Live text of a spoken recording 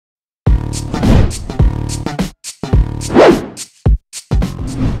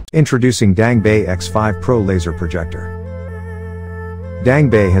Introducing Dangbei X5 Pro Laser Projector.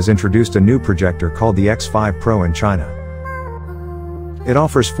 Dangbei has introduced a new projector called the X5 Pro in China. It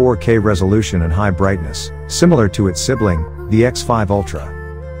offers 4K resolution and high brightness, similar to its sibling, the X5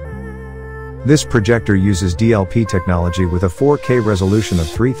 Ultra. This projector uses DLP technology with a 4K resolution of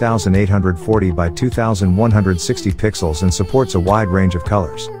 3840 by 2160 pixels and supports a wide range of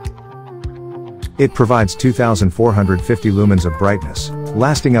colors. It provides 2450 lumens of brightness,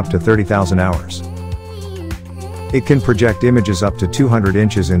 lasting up to 30,000 hours. It can project images up to 200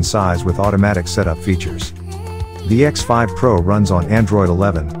 inches in size with automatic setup features. The X5 Pro runs on Android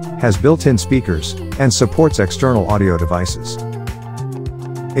 11, has built-in speakers, and supports external audio devices.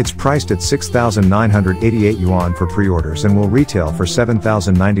 It's priced at 6,988 yuan for pre-orders and will retail for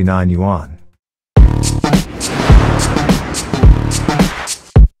 7,099 yuan.